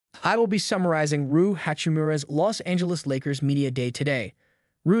I will be summarizing Rui Hachimura's Los Angeles Lakers media day today.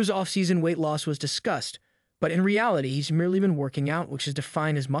 Rui's off-season weight loss was discussed, but in reality, he's merely been working out, which has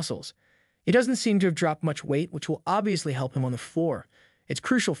defined his muscles. He doesn't seem to have dropped much weight, which will obviously help him on the floor. It's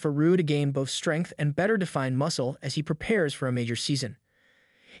crucial for Rui to gain both strength and better defined muscle as he prepares for a major season.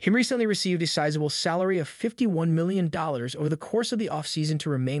 He recently received a sizable salary of $51 million over the course of the offseason to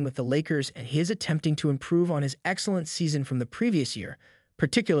remain with the Lakers, and he is attempting to improve on his excellent season from the previous year,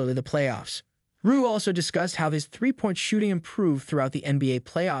 particularly the playoffs. Rui also discussed how his three-point shooting improved throughout the NBA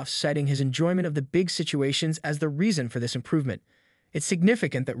playoffs, citing his enjoyment of the big situations as the reason for this improvement. It's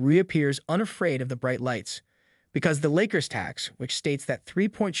significant that Rui appears unafraid of the bright lights, because the Lakers tax, which states that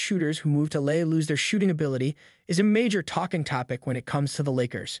three-point shooters who move to LA lose their shooting ability, is a major talking topic when it comes to the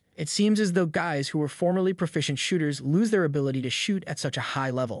Lakers. It seems as though guys who were formerly proficient shooters lose their ability to shoot at such a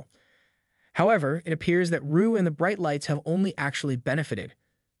high level. However, it appears that Rui and the bright lights have only actually benefited.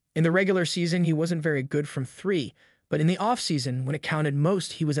 In the regular season, he wasn't very good from three, but in the offseason, when it counted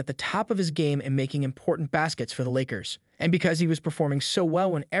most, he was at the top of his game and making important baskets for the Lakers. And because he was performing so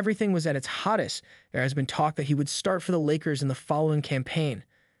well when everything was at its hottest, there has been talk that he would start for the Lakers in the following campaign.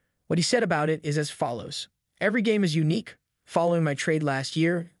 What he said about it is as follows. Every game is unique. Following my trade last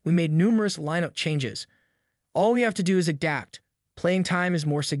year, we made numerous lineup changes. All we have to do is adapt. Playing time is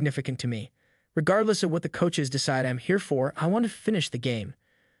more significant to me. Regardless of what the coaches decide I'm here for, I want to finish the game.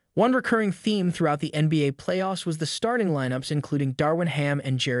 One recurring theme throughout the NBA playoffs was the starting lineups, including Darwin Ham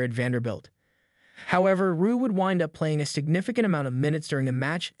and Jared Vanderbilt. However, Rui would wind up playing a significant amount of minutes during the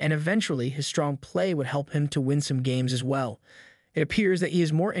match, and eventually his strong play would help him to win some games as well. It appears that he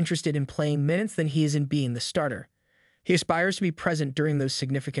is more interested in playing minutes than he is in being the starter. He aspires to be present during those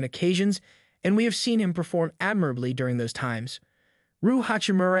significant occasions, and we have seen him perform admirably during those times. Rui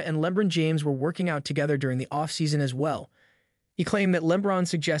Hachimura and LeBron James were working out together during the offseason as well. He claimed that LeBron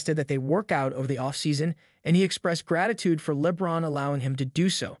suggested that they work out over the offseason, and he expressed gratitude for LeBron allowing him to do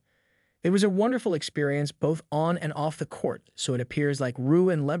so. It was a wonderful experience both on and off the court, so it appears like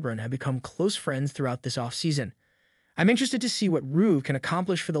Rui and LeBron have become close friends throughout this offseason. I'm interested to see what Rui can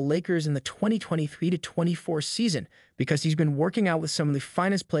accomplish for the Lakers in the 2023-24 season, because he's been working out with some of the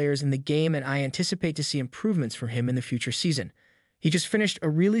finest players in the game, and I anticipate to see improvements from him in the future season. He just finished a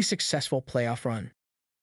really successful playoff run.